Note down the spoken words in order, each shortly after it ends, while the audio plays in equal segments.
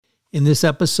In this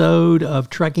episode of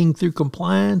Trekking Through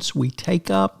Compliance, we take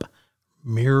up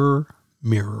Mirror,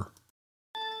 Mirror.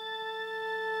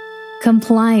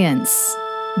 Compliance,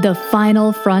 the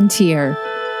final frontier.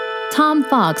 Tom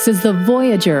Fox is the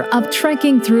voyager of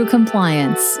Trekking Through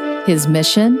Compliance. His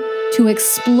mission? To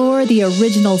explore the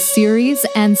original series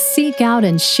and seek out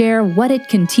and share what it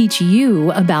can teach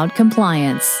you about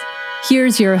compliance.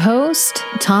 Here's your host,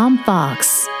 Tom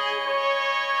Fox.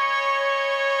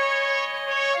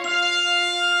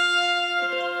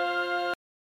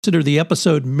 Consider the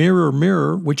episode Mirror,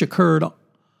 Mirror, which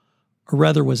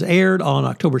was aired on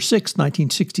October 6,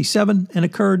 1967, and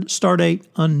occurred stardate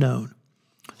unknown.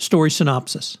 Story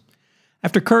synopsis.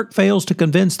 After Kirk fails to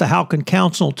convince the Halcyon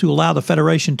Council to allow the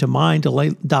Federation to mine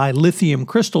dilithium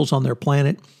crystals on their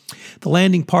planet, the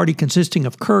landing party consisting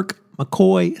of Kirk,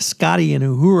 McCoy, Scotty, and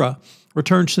Uhura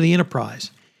returns to the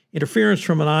Enterprise. Interference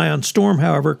from an ion storm,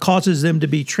 however, causes them to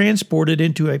be transported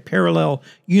into a parallel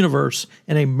universe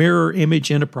in a mirror image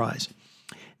Enterprise.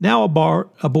 Now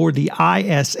aboard the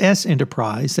ISS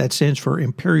Enterprise, that stands for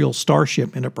Imperial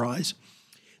Starship Enterprise,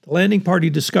 the landing party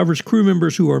discovers crew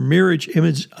members who are mirror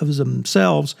images of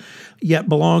themselves, yet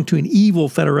belong to an evil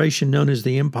federation known as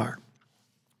the Empire.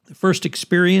 The first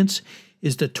experience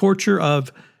is the torture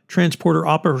of transporter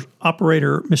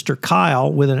operator Mr. Kyle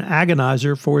with an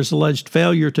agonizer for his alleged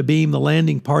failure to beam the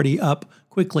landing party up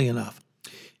quickly enough.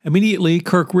 Immediately,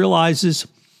 Kirk realizes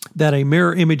that a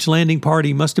mirror image landing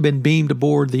party must have been beamed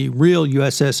aboard the real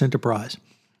USS Enterprise.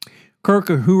 Kirk,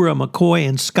 Uhura, McCoy,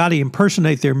 and Scotty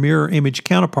impersonate their mirror image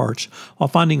counterparts while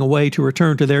finding a way to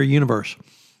return to their universe.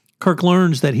 Kirk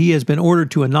learns that he has been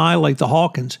ordered to annihilate the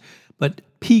Hawkins, but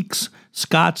piques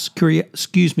Spock's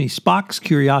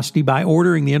curiosity by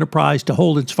ordering the Enterprise to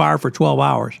hold its fire for 12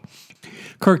 hours.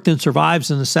 Kirk then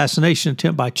survives an assassination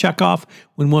attempt by Chekov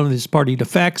when one of his party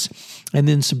defects, and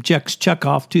then subjects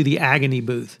Chekov to the agony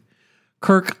booth.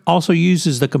 Kirk also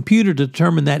uses the computer to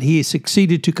determine that he has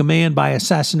succeeded to command by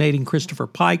assassinating Christopher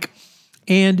Pike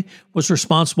and was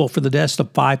responsible for the deaths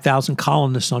of 5,000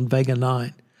 colonists on Vega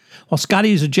 9. While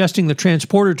Scotty is adjusting the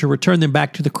transporter to return them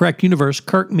back to the correct universe,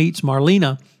 Kirk meets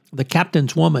Marlena, the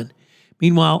captain's woman.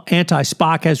 Meanwhile,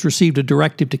 Anti-Spock has received a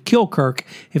directive to kill Kirk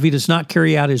if he does not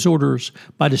carry out his orders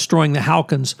by destroying the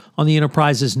Halcyons on the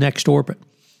Enterprise's next orbit.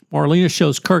 Marlena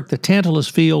shows Kirk the Tantalus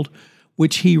field,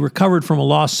 which he recovered from a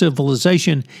lost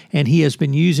civilization and he has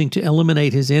been using to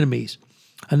eliminate his enemies.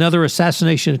 Another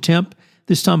assassination attempt,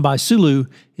 this time by Sulu,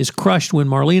 is crushed when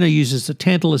Marlena uses the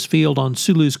Tantalus field on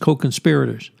Sulu's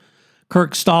co-conspirators.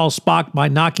 Kirk stalls Spock by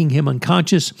knocking him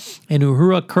unconscious, and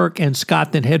Uhura, Kirk, and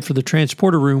Scott then head for the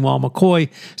transporter room while McCoy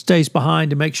stays behind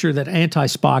to make sure that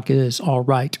Anti-Spock is all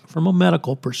right from a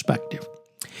medical perspective.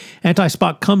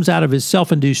 Anti-Spock comes out of his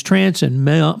self-induced trance and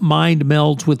mind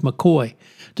melds with McCoy.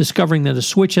 Discovering that a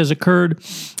switch has occurred,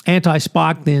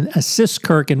 Anti-Spock then assists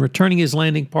Kirk in returning his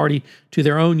landing party to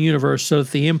their own universe so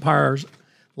that the Empire's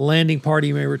landing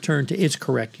party may return to its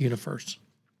correct universe.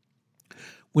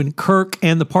 When Kirk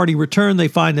and the party return, they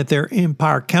find that their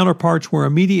Empire counterparts were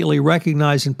immediately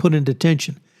recognized and put in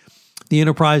detention. The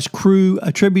Enterprise crew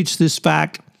attributes this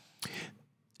to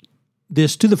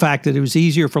the fact that it was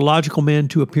easier for logical men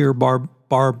to appear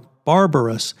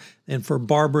barbarous than for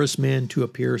barbarous men to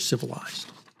appear civilized.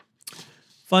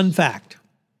 Fun fact,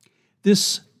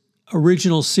 this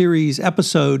original series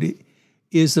episode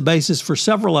is the basis for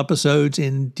several episodes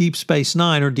in Deep Space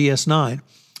Nine or DS9.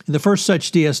 In the first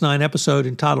such DS9 episode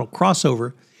entitled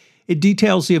Crossover, it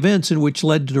details the events in which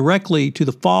led directly to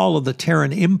the fall of the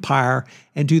Terran Empire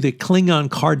and to the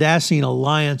Klingon-Cardassian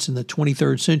alliance in the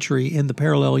 23rd century in the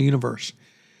parallel universe.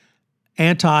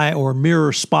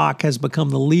 Mirror Spock has become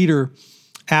the leader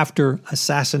after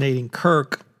assassinating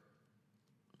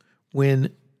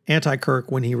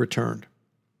Anti-Kirk when he returned.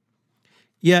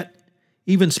 Yet,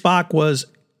 even Spock was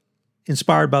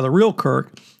inspired by the real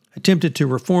Kirk, attempted to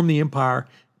reform the Empire,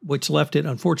 which left it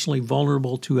unfortunately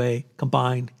vulnerable to a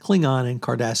combined Klingon and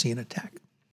Cardassian attack.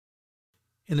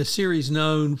 In a series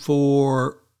known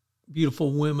for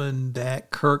beautiful women that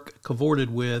Kirk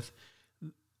cavorted with,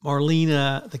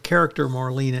 Marlena, the character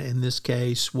Marlena in this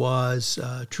case, was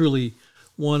truly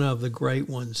one of the great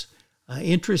ones.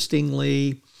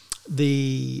 Interestingly,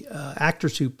 the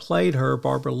actress who played her,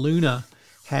 Barbara Luna,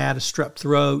 had a strep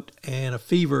throat and a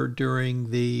fever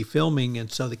during the filming, and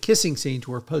so the kissing scenes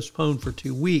were postponed for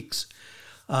 2 weeks.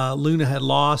 Luna had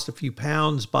lost a few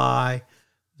pounds by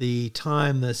the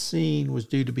time the scene was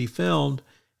due to be filmed,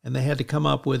 and they had to come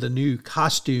up with a new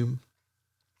costume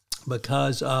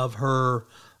because of her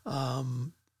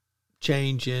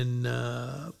change in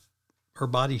her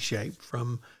body shape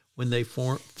from when they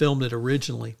filmed it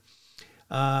originally.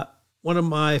 One of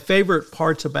my favorite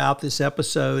parts about this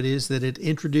episode is that it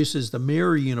introduces the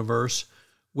mirror universe,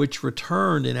 which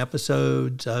returned in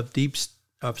episodes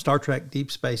of Star Trek Deep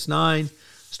Space Nine,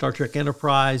 Star Trek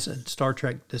Enterprise, and Star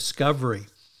Trek Discovery.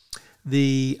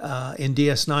 In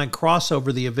DS9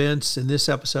 crossover, the events in this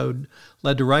episode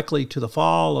led directly to the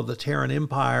fall of the Terran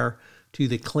Empire to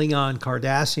the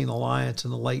Klingon-Cardassian alliance in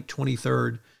the late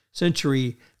 23rd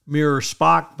century. Mirror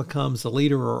Spock becomes the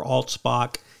leader, or Alt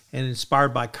Spock, and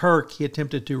inspired by Kirk, he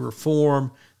attempted to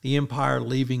reform the Empire,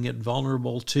 leaving it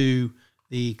vulnerable to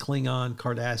the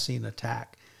Klingon-Cardassian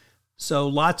attack. So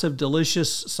lots of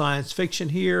delicious science fiction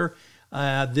here.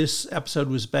 This episode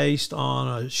was based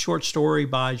on a short story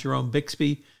by Jerome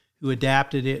Bixby, who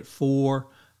adapted it for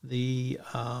the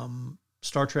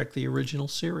Star Trek, the original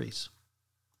series.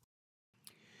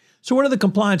 So what are the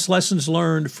compliance lessons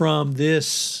learned from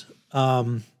this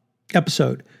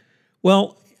episode?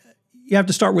 Well, you have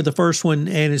to start with the first one,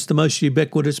 and it's the most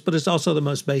ubiquitous, but it's also the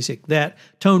most basic. That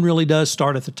tone really does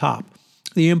start at the top.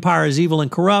 The Empire is evil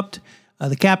and corrupt.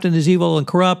 The captain is evil and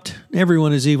corrupt.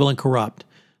 Everyone is evil and corrupt.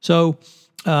 So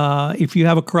if you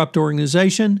have a corrupt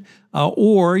organization,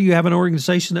 or you have an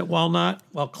organization that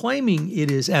while claiming it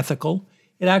is ethical,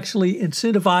 it actually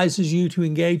incentivizes you to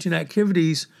engage in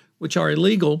activities which are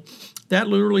illegal, that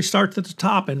literally starts at the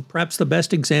top. And perhaps the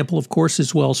best example, of course,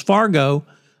 is Wells Fargo,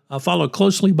 followed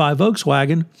closely by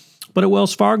Volkswagen. But at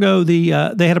Wells Fargo, they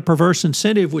had a perverse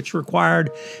incentive which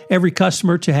required every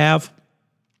customer to have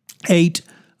 8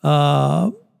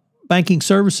 banking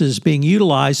services being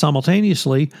utilized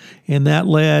simultaneously, and that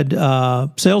led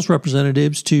sales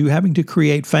representatives to having to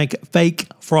create fake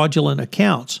fraudulent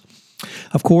accounts.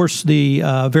 Of course, the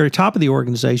very top of the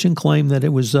organization claimed that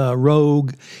it was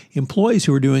rogue employees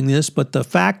who were doing this, but the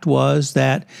fact was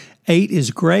that 8 is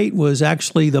great was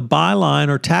actually the byline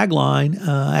or tagline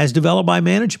as developed by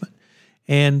management.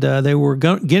 And they were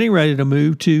getting ready to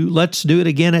move to let's do it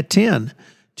again at 10,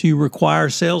 to require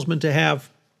salesmen to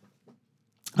have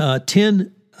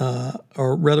 10,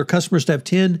 or rather customers to have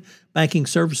 10 banking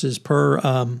services per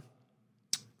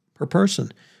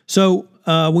person. So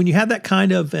when you have that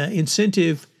kind of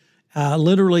incentive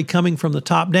literally coming from the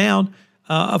top down,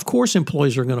 of course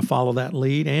employees are going to follow that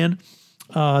lead. And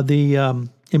the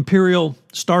Imperial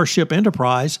Starship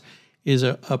Enterprise is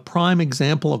a prime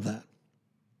example of that.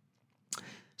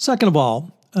 Second of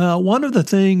all, one of the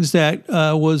things that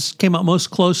came out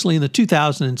most closely in the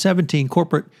 2017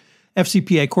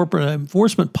 FCPA corporate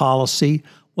enforcement policy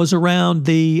was around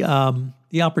the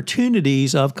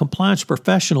opportunities of compliance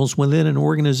professionals within an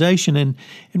organization. And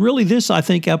really this, I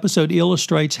think, episode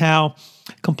illustrates how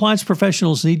compliance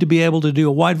professionals need to be able to do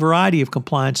a wide variety of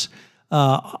compliance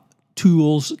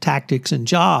tools, tactics, and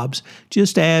jobs,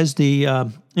 just as the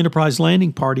Enterprise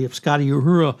landing party of Scotty,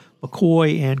 Uhura,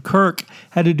 McCoy, and Kirk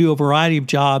had to do a variety of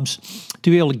jobs to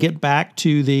be able to get back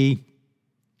to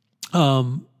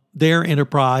their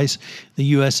Enterprise,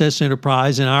 the USS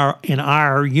Enterprise, in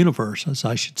our universe, as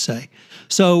I should say.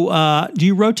 So do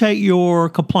you rotate your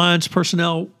compliance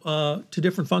personnel to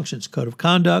different functions? Code of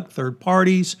conduct, third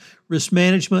parties, risk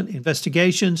management,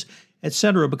 investigations,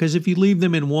 etc. Because if you leave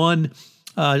them in one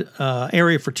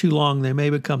area for too long, they may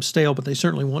become stale, but they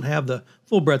certainly won't have the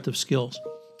full breadth of skills.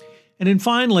 And then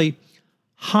finally,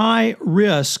 high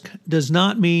risk does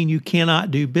not mean you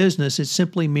cannot do business. It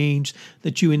simply means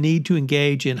that you need to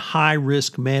engage in high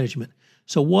risk management.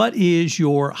 So what is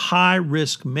your high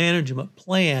risk management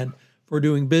plan for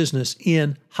doing business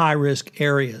in high risk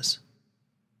areas?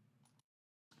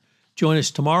 Join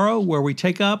us tomorrow where we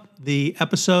take up the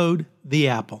episode, The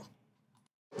Apple.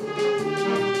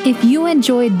 If you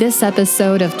enjoyed this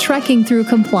episode of Trekking Through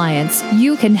Compliance,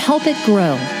 you can help it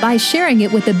grow by sharing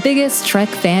it with the biggest Trek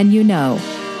fan you know.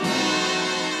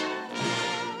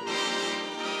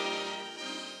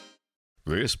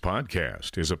 This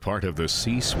podcast is a part of the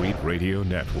C-Suite Radio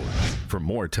Network. For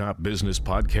more top business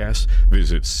podcasts,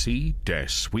 visit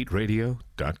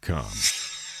c-suiteradio.com.